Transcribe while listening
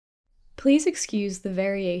Please excuse the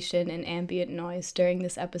variation in ambient noise during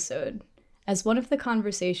this episode, as one of the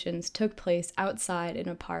conversations took place outside in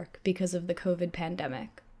a park because of the COVID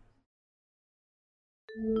pandemic.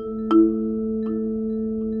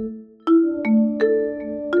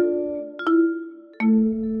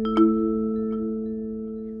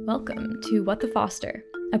 Welcome to What the Foster,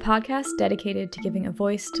 a podcast dedicated to giving a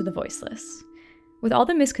voice to the voiceless. With all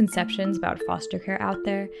the misconceptions about foster care out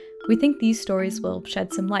there, we think these stories will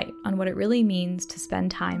shed some light on what it really means to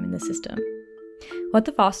spend time in the system. What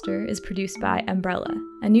the Foster is produced by Umbrella,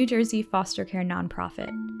 a New Jersey foster care nonprofit,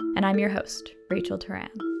 and I'm your host, Rachel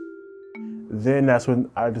Turan. Then that's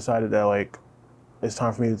when I decided that it's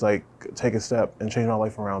time for me to take a step and change my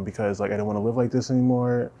life around, because I didn't want to live like this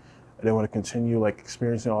anymore. I didn't want to continue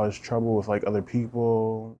experiencing all this trouble with other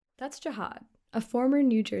people. That's Jihad, a former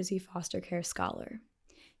New Jersey foster care scholar.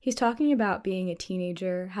 He's talking about being a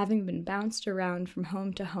teenager, having been bounced around from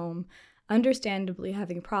home to home, understandably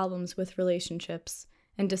having problems with relationships,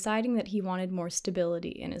 and deciding that he wanted more stability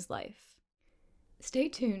in his life. Stay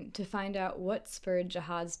tuned to find out what spurred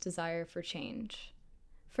Jihad's desire for change.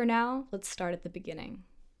 For now, let's start at the beginning.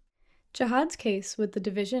 Jihad's case with the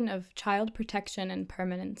Division of Child Protection and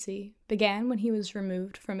Permanency began when he was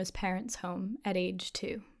removed from his parents' home at age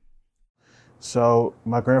 2. So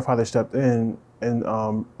my grandfather stepped in and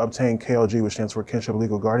obtained KLG, which stands for Kinship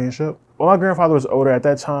Legal Guardianship. Well, my grandfather was older at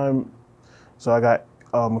that time, so I got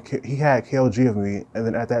he had KLG of me, and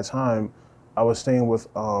then at that time, I was staying with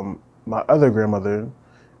my other grandmother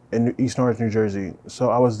in East Norwich, New Jersey. So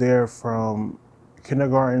I was there from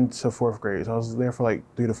kindergarten to 4th grade. So I was there for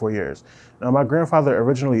 3 to 4 years. Now, my grandfather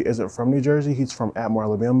originally isn't from New Jersey. He's from Atmore,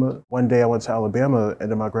 Alabama. One day I went to Alabama,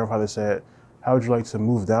 and then my grandfather said, "How would you like to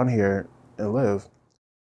move down here and live?"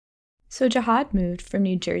 So Jihad moved from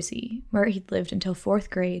New Jersey, where he'd lived until 4th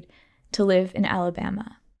grade, to live in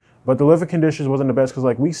Alabama. But the living conditions wasn't the best,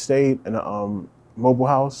 because we stayed in a mobile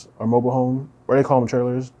house or mobile home, or they call them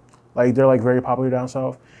trailers. They're very popular down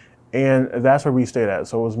south. And that's where we stayed at.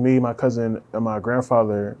 So it was me, my cousin, and my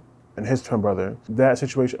grandfather, and his twin brother. That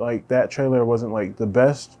situation, that trailer wasn't the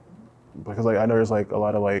best, because I know there's a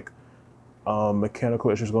lot of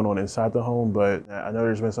mechanical issues going on inside the home. But I know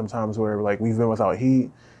there's been some times where we've been without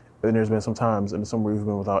heat, and then there's been some times in the summer we've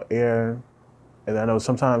been without air, and I know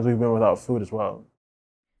sometimes we've been without food as well.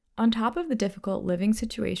 On top of the difficult living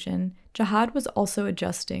situation, Jihad was also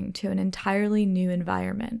adjusting to an entirely new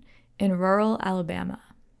environment in rural Alabama.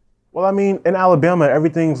 Well, in Alabama,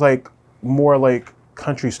 everything's more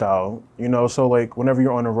country style, so whenever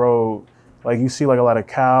you're on the road, you see a lot of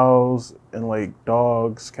cows and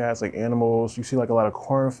dogs, cats, animals. You see a lot of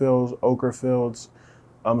cornfields, okra fields,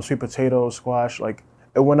 sweet potatoes, squash,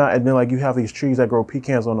 and whatnot. And then you have these trees that grow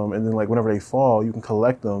pecans on them, and then whenever they fall, you can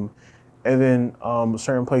collect them, and then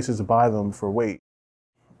certain places buy them for weight.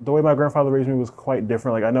 The way my grandfather raised me was quite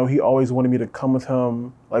different. I know he always wanted me to come with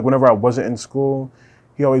him, whenever I wasn't in school.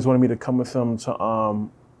 He always wanted me to come with him to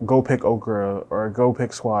go pick okra or go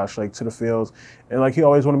pick squash, to the fields. And he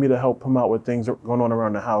always wanted me to help him out with things going on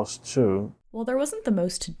around the house too. While there wasn't the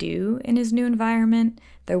most to do in his new environment,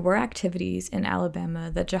 there were activities in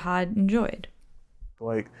Alabama that Jihad enjoyed.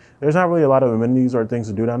 There's not really a lot of amenities or things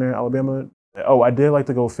to do down there in Alabama. Oh, I did like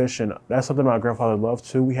to go fishing. That's something my grandfather loved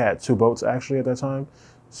too. We had 2 boats actually at that time.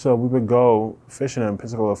 So we would go fishing in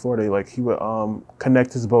Pensacola, Florida. He would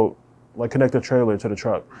connect his boat, connect the trailer to the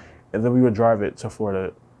truck, and then we would drive it to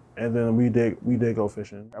Florida, and then we did go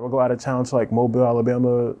fishing. I would go out of town to Mobile,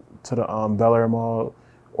 Alabama, to the Bel Air Mall,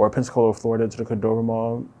 or Pensacola, Florida, to the Cordova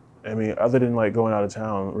Mall. Other than going out of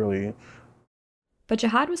town, really. But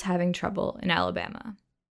Jihad was having trouble in Alabama.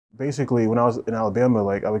 Basically, when I was in Alabama,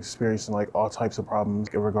 I was experiencing all types of problems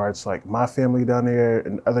in regards to my family down there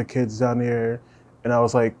and other kids down there. And I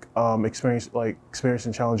was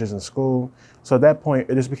experiencing challenges in school. So at that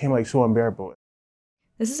point, it just became so unbearable.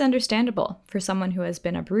 This is understandable for someone who has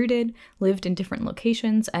been uprooted, lived in different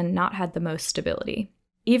locations, and not had the most stability.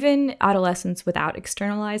 Even adolescents without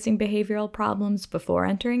externalizing behavioral problems before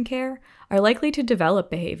entering care are likely to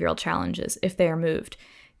develop behavioral challenges if they are moved,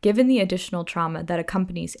 given the additional trauma that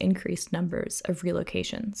accompanies increased numbers of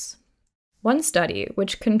relocations. One study,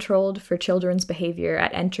 which controlled for children's behavior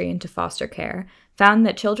at entry into foster care, found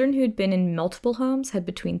that children who'd been in multiple homes had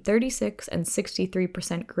between 36 and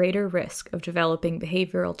 63% greater risk of developing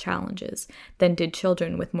behavioral challenges than did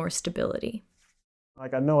children with more stability. I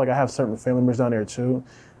know I have certain family members down there too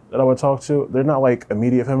that I would talk to. They're not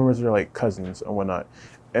immediate family members, they're cousins and whatnot.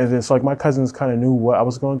 And then so my cousins kind of knew what I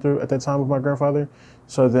was going through at that time with my grandfather.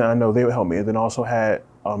 So then I know they would help me. And then also had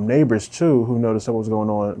neighbors too who noticed what was going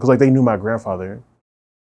on, because they knew my grandfather.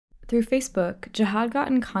 Through Facebook, Jihad got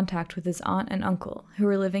in contact with his aunt and uncle, who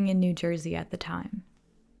were living in New Jersey at the time.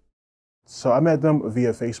 So I met them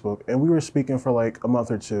via Facebook, and we were speaking for like a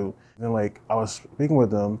month or two. And then like I was speaking with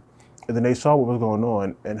them, and then they saw what was going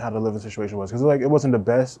on and how the living situation was, because like it wasn't the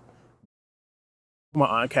best.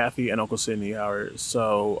 My Aunt Kathy and Uncle Sidney Howard,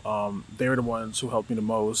 so they were the ones who helped me the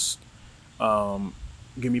most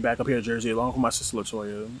get me back up here to Jersey, along with my sister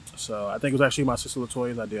LaToya. So I think it was actually my sister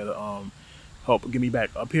LaToya's idea to help get me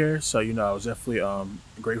back up here. So, I was definitely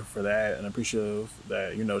grateful for that and appreciative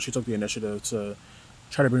that, she took the initiative to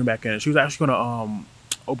try to bring me back in. She was actually going to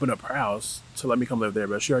open up her house to let me come live there,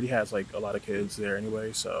 but she already has like a lot of kids there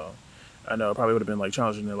anyway. So I know it probably would have been like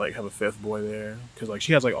challenging to like have a fifth boy there, because like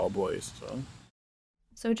she has like all boys.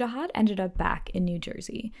 So Jihad ended up back in New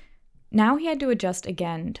Jersey. Now he had to adjust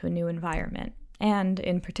again to a new environment, and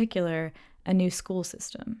in particular, a new school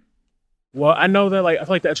system. Well, I know that I feel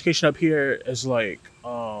like the education up here is like,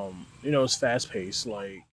 it's fast paced.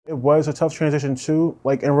 Like it was a tough transition to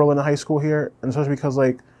like enrolling in high school here, and especially because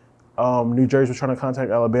New Jersey was trying to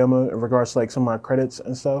contact Alabama in regards to like some of my credits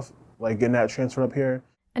and stuff, like getting that transferred up here.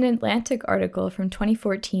 An Atlantic article from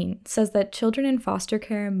 2014 says that children in foster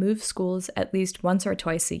care move schools at least once or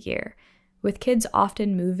twice a year, with kids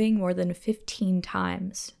often moving more than 15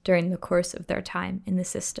 times during the course of their time in the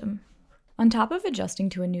system. On top of adjusting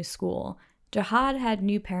to a new school, Jihad had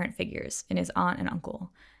new parent figures in his aunt and uncle,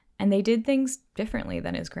 and they did things differently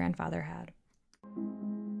than his grandfather had.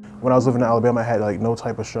 When I was living in Alabama, I had like no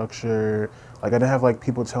type of structure. Like I didn't have like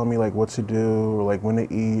people telling me like what to do or like when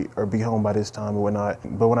to eat or be home by this time or whatnot.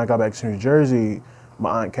 But when I got back to New Jersey,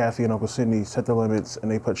 my Aunt Kathy and Uncle Sidney set the limits and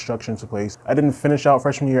they put structure into place. I didn't finish out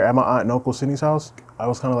freshman year at my Aunt and Uncle Sidney's house. I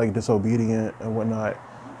was kind of like disobedient and whatnot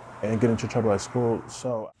and get into trouble at school.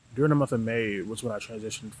 So during the month of May was when I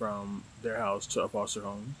transitioned from their house to a foster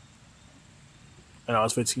home. And I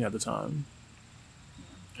was 15 at the time.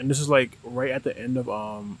 And this is like right at the end of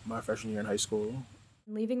my freshman year in high school.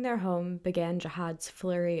 Leaving their home began Jihad's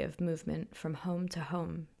flurry of movement from home to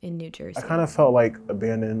home in New Jersey. I kind of felt like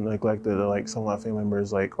abandoned, neglected, like some of my family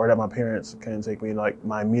members, or that my parents couldn't take me, and like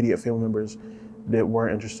my immediate family members that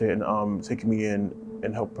weren't interested in taking me in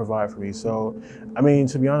and help provide for me. So, I mean,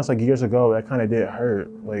 to be honest, like years ago, that kind of did hurt.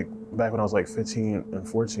 Like back when I was like 15 and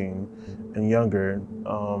 14 and younger,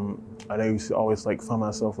 I used to always like find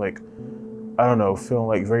myself like, I don't know, feeling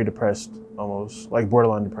like very depressed, almost like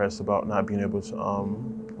borderline depressed about not being able to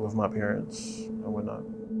with my parents and whatnot.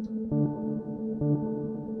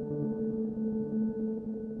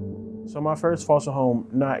 So my first foster home,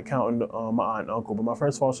 not counting my aunt and uncle, but my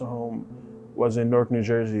first foster home was in Newark, New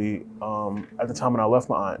Jersey. At the time when I left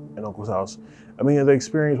my aunt and uncle's house, I mean, the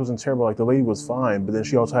experience wasn't terrible. Like the lady was fine, but then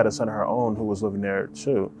she also had a son of her own who was living there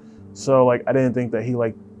too. So like I didn't think that he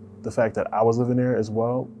liked the fact that I was living there as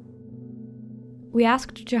well. We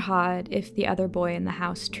asked Jihad if the other boy in the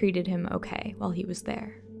house treated him okay while he was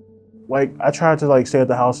there. Like, I tried to, like, stay at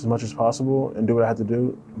the house as much as possible and do what I had to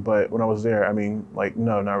do, but when I was there, I mean, like,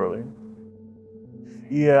 no, not really.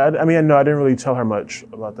 Yeah, I mean, no, I didn't really tell her much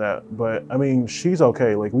about that, but, I mean, she's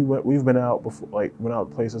okay. Like, we've been out before, like, went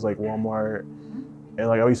out places like Walmart, and,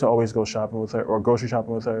 like, I used to always go shopping with her, or grocery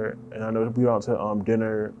shopping with her, and I know we went out to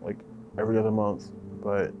dinner, like, every other month,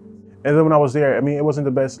 but... And then when I was there, I mean, it wasn't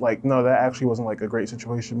the best, like, no, that actually wasn't, like, a great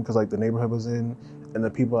situation because, like, the neighborhood was in and the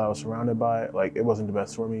people I was surrounded by, like, it wasn't the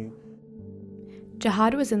best for me.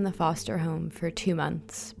 Jihad was in the foster home for 2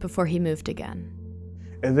 months before he moved again.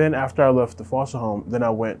 And then after I left the foster home, then I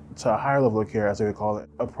went to a higher level of care, as they would call it,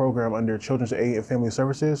 a program under Children's Aid and Family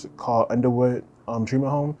Services called Underwood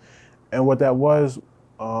Treatment Home. And what that was, it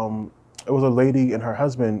was a lady and her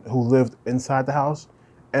husband who lived inside the house.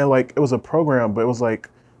 And, like, it was a program, but it was, like,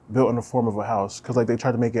 built in the form of a house because like they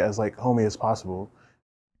tried to make it as like homey as possible.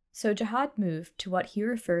 So Jihad moved to what he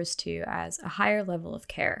refers to as a higher level of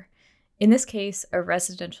care, in this case a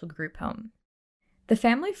residential group home. The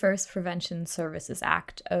Family First Prevention Services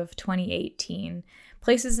Act of 2018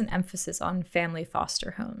 places an emphasis on family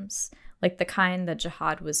foster homes, like the kind that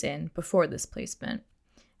Jihad was in before this placement,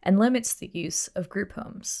 and limits the use of group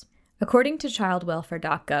homes. According to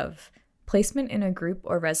childwelfare.gov, placement in a group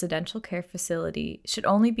or residential care facility should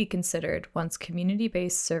only be considered once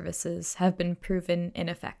community-based services have been proven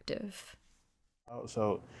ineffective.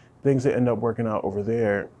 So things that end up working out over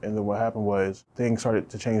there, and then what happened was things started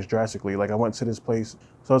to change drastically. Like I went to this place,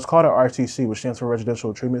 so it's called an RTC, which stands for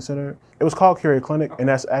Residential Treatment Center. It was called Carrier Clinic, and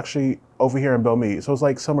that's actually over here in Belmead. So it's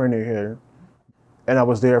like somewhere near here. And I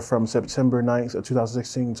was there from September 9th of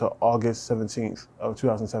 2016 to August 17th of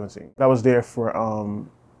 2017. I was there for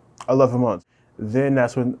 11 months. Then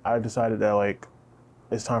that's when I decided that like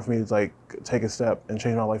it's time for me to like take a step and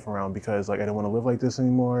change my life around because like I didn't want to live like this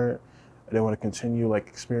anymore. I didn't want to continue like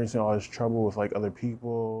experiencing all this trouble with like other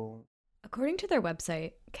people. According to their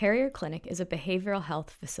website, Carrier Clinic is a behavioral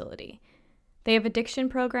health facility. They have addiction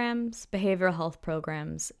programs, behavioral health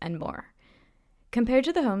programs, and more. Compared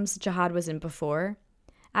to the homes Jihad was in before,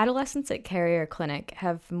 adolescents at Carrier Clinic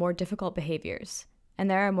have more difficult behaviors, and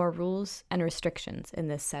there are more rules and restrictions in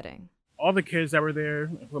this setting. All the kids that were there,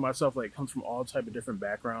 including myself, like comes from all type of different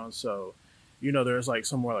backgrounds. So, there's like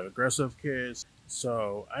some more like aggressive kids.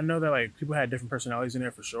 So I know that like people had different personalities in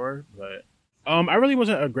there for sure. But I really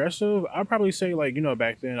wasn't aggressive. I'd probably say like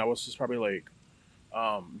back then I was just probably like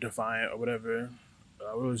defiant or whatever.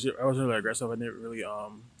 I wasn't really aggressive. I didn't really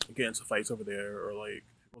get into fights over there or like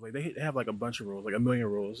they have like a bunch of rules, like a million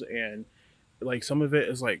rules, and like some of it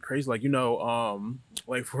is like crazy. Like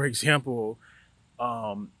like for example.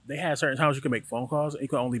 They had certain times you could make phone calls and you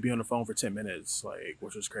could only be on the phone for 10 minutes, like,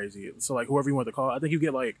 which was crazy. So like whoever you want to call, I think you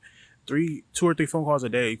get like two or three phone calls a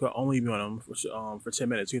day. You could only be on them for 10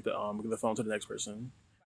 minutes. You get give the phone to the next person.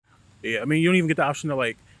 Yeah, I mean, you don't even get the option to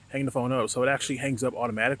like hang the phone up. So it actually hangs up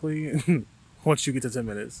automatically once you get to 10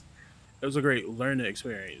 minutes. It was a great learning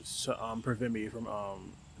experience to prevent me from,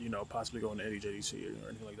 possibly going to any JDC or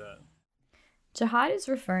anything like that. Jihad is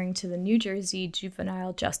referring to the New Jersey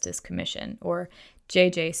Juvenile Justice Commission, or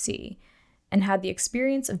JJC, and had the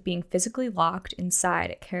experience of being physically locked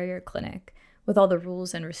inside at Carrier Clinic with all the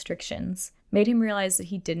rules and restrictions made him realize that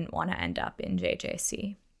he didn't want to end up in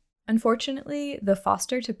JJC. Unfortunately, the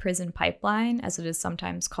foster to prison pipeline, as it is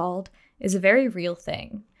sometimes called, is a very real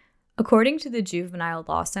thing. According to the Juvenile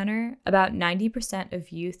Law Center, about 90%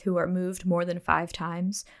 of youth who are moved more than 5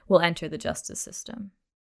 times will enter the justice system.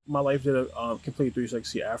 My life did a complete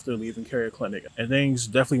 360 after leaving Carrier Clinic, and things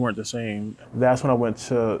definitely weren't the same. That's when I went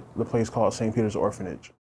to the place called St. Peter's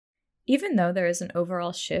Orphanage. Even though there is an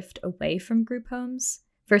overall shift away from group homes,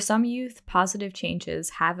 for some youth, positive changes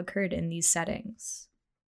have occurred in these settings.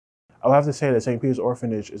 I'll have to say that St. Peter's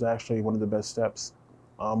Orphanage is actually one of the best steps,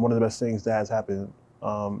 one of the best things that has happened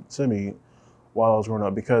to me while I was growing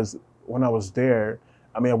up, because when I was there,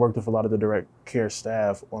 I worked with a lot of the direct care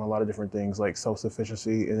staff on a lot of different things like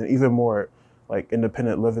self-sufficiency and even more like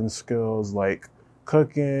independent living skills like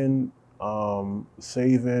cooking,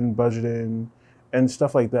 saving, budgeting, and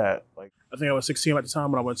stuff like that. Like I think I was 16 at the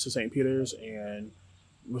time when I went to St. Peter's, and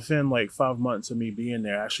within like 5 months of me being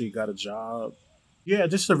there, I actually got a job. Yeah,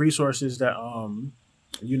 just the resources that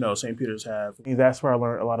St. Peter's have. That's where I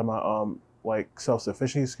learned a lot of my like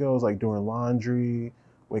self-sufficiency skills, like doing laundry,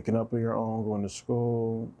 waking up on your own, going to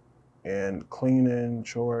school, and cleaning,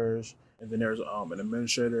 chores. And then there's an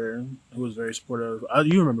administrator who was very supportive.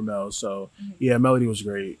 You remember Mel, so yeah, Melody was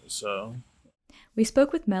great. So we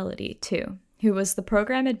spoke with Melody, too, who was the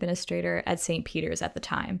program administrator at St. Peter's at the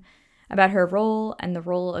time, about her role and the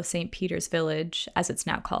role of St. Peter's Village, as it's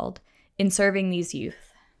now called, in serving these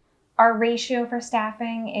youth. Our ratio for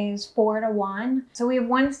staffing is 4-1. So we have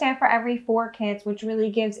 1 staff for every 4 kids, which really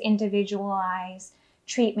gives individualized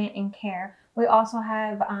treatment and care. We also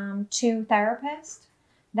have 2 therapists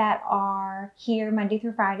that are here Monday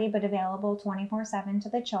through Friday, but available 24/7 to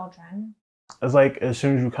the children. It's like as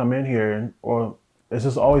soon as you come in here, or it's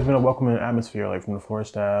just always been a welcoming atmosphere, like from the floor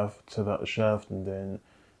staff to the chef and then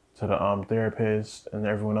to the therapist and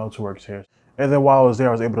everyone else who works here. And then while I was there,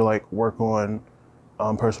 I was able to like work on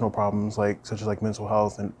personal problems such as like mental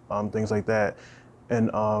health and things like that, and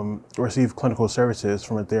receive clinical services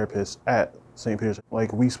from a therapist at St. Peter's.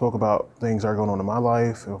 Like we spoke about things that are going on in my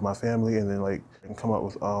life and with my family, and then like and come up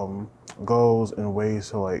with goals and ways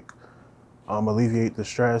to like alleviate the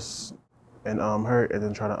stress and hurt, and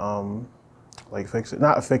then try to like fix it.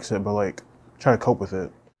 Not fix it, but like try to cope with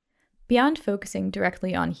it. Beyond focusing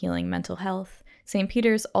directly on healing mental health, St.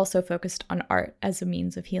 Peter's also focused on art as a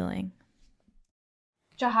means of healing.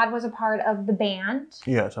 Jihad was a part of the band.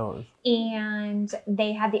 Yes, I was. And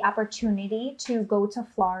they had the opportunity to go to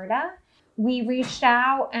Florida. We reached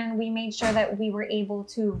out and we made sure that we were able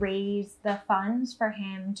to raise the funds for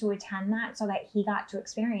him to attend that so that he got to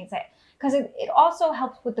experience it. Because it also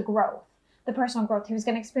helps with the growth, the personal growth. He was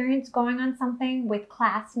going to experience going on something with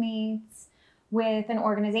classmates, with an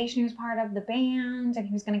organization he was part of, the band, and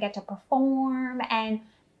he was going to get to perform. And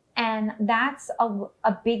that's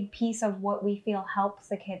a big piece of what we feel helps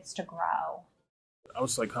the kids to grow. I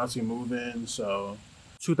was like constantly moving. So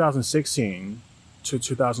 2016 to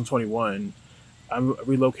 2021, I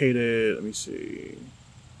relocated, let me see,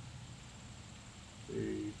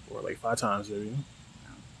 3, 4, like 5 times maybe.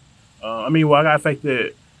 I got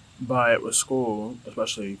affected by it with school,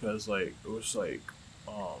 especially because like it was like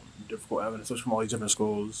difficult evidence from all these different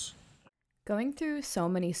schools. Going through so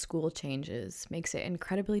many school changes makes it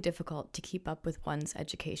incredibly difficult to keep up with one's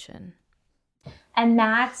education. And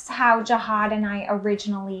that's how Jihad and I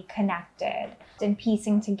originally connected, in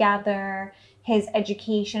piecing together his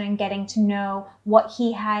education and getting to know what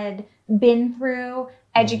he had been through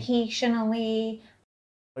educationally.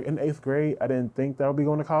 Like in 8th grade, I didn't think that I would be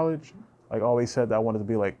going to college. Like I always said that I wanted to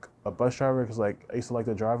be like a bus driver because like I used to like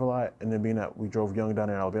to drive a lot. And then being that we drove young down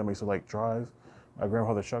in Alabama, I used to like drive. My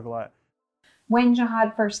grandfather truck a lot. When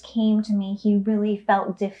Jihad first came to me, he really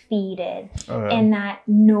felt defeated in that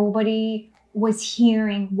nobody was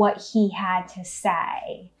hearing what he had to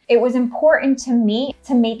say. It was important to me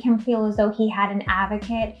to make him feel as though he had an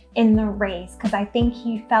advocate in the race, because I think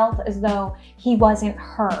he felt as though he wasn't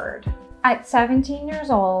heard. At 17 years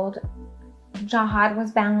old, Jihad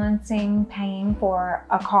was balancing paying for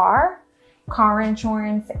a car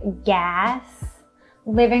insurance, gas,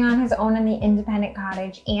 living on his own in the independent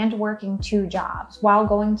cottage, and working 2 jobs while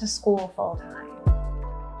going to school full time.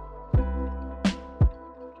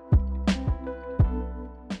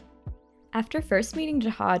 After first meeting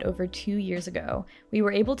Jihad over 2 years ago, we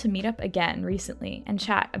were able to meet up again recently and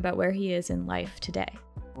chat about where he is in life today.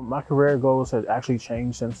 My career goals have actually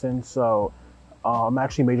changed since then. So I'm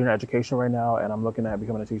actually majoring in education right now, and I'm looking at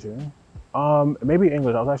becoming a teacher. Maybe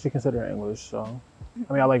English. I was actually considering English. So,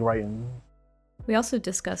 I mean, I like writing. We also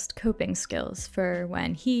discussed coping skills for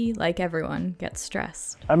when he, like everyone, gets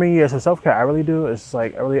stressed. I mean, yeah, so self-care I really do. It's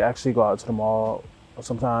like I really actually go out to the mall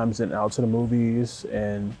sometimes and out to the movies,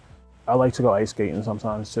 and I like to go ice skating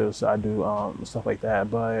sometimes too. So I do stuff like that.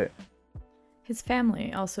 But his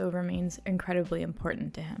family also remains incredibly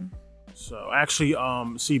important to him. So I actually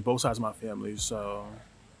see both sides of my family. So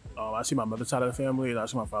I see my mother's side of the family and I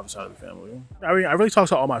see my father's side of the family. I mean, I really talk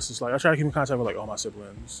to all my sisters. Like I try to keep in contact with like all my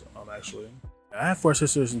siblings. Actually, I have 4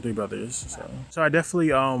 sisters and 3 brothers. So I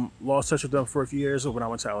definitely lost touch with them for a few years when I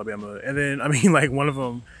went to Alabama. And then I mean, like one of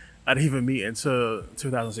them I didn't even meet until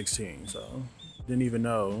 2016. So didn't even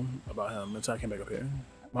know about him until I came back up here.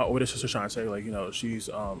 My older sister Shantae, like, you know, she's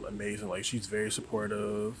amazing. Like, she's very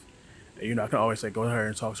supportive. And, you know, I can always like go to her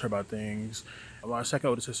and talk to her about things. My second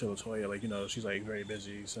older sister, Latoya, like, you know, she's like very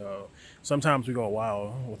busy. So sometimes we go a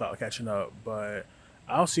while without catching up. But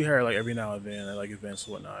I'll see her like every now and then at like events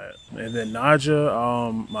and whatnot. And then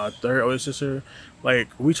Naja, my third older sister, like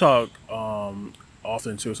we talk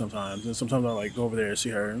often too sometimes. And sometimes I like go over there and see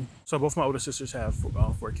her. So both my older sisters have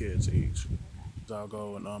 4 kids each. I'll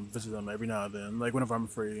go and visit them every now and then, like whenever I'm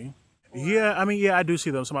free. Yeah, I mean, yeah, I do see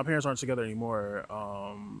them. So my parents aren't together anymore,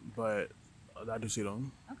 but I do see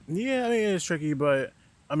them. Okay. Yeah, I mean, it's tricky, but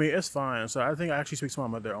I mean, it's fine. So I think I actually speak to my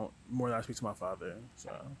mother more than I speak to my father. So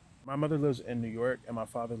my mother lives in New York and my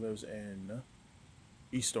father lives in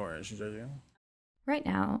East Orange, New Jersey. Right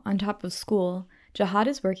now, on top of school, Jihad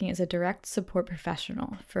is working as a direct support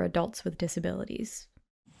professional for adults with disabilities.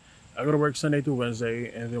 I go to work Sunday through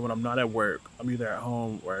Wednesday, and then when I'm not at work, I'm either at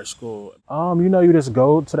home or at school. You know, you just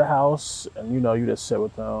go to the house and, you know, you just sit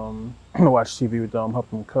with them, watch TV with them, help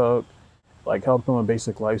them cook, like help them with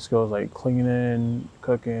basic life skills like cleaning,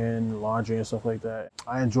 cooking, laundry, and stuff like that.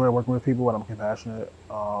 I enjoy working with people and I'm compassionate.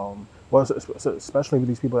 Especially with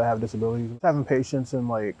these people that have disabilities. Having patience and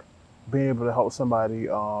like being able to help somebody,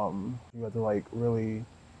 you have to like really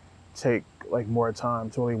take like more time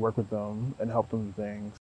to really work with them and help them with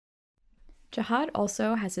things. Jihad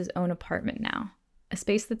also has his own apartment now, a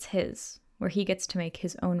space that's his, where he gets to make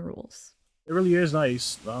his own rules. It really is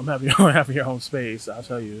nice having your own space, I'll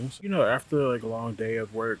tell you. You know, after like a long day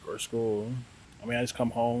of work or school, I mean, I just come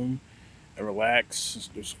home and relax,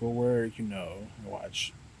 do schoolwork, you know,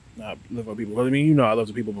 watch, not live with people. I mean, you know, I lived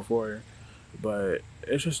with people before, but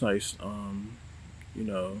it's just nice, you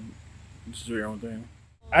know, just do your own thing.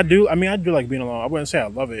 I do like being alone. I wouldn't say I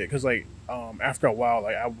love it because like after a while,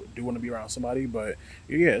 like I do want to be around somebody, but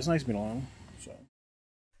yeah, it's nice being alone. So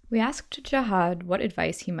we asked Jihad what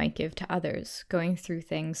advice he might give to others going through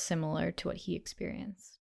things similar to what he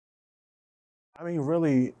experienced. I mean,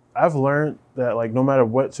 really, I've learned that like no matter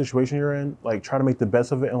what situation you're in, like try to make the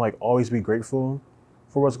best of it and like always be grateful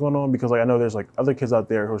for what's going on, because like I know there's like other kids out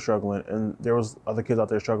there who are struggling, and there was other kids out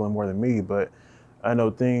there struggling more than me, but I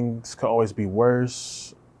know things could always be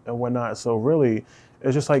worse and whatnot. So really,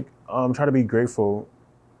 it's just like try to be grateful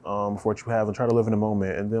for what you have and try to live in the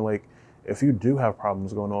moment. And then like if you do have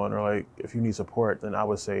problems going on or like if you need support, then I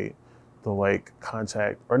would say to like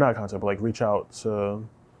but like reach out to,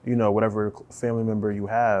 you know, whatever family member you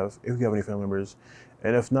have, if you have any family members.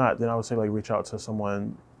 And if not, then I would say like reach out to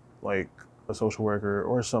someone like a social worker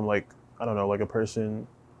or some like, I don't know, like a person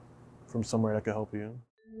from somewhere that could help you.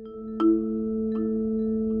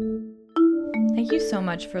 Thank you so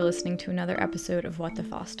much for listening to another episode of What the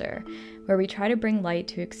Foster, where we try to bring light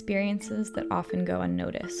to experiences that often go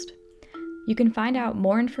unnoticed. You can find out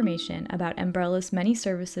more information about Embrella's many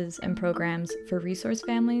services and programs for resource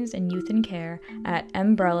families and youth in care at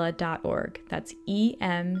embrella.org. That's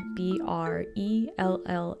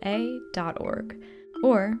EMBRELLA.org.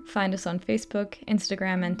 Or find us on Facebook,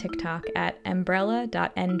 Instagram, and TikTok at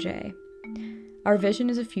embrella.nj. Our vision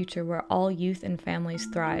is a future where all youth and families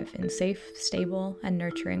thrive in safe, stable, and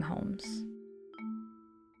nurturing homes.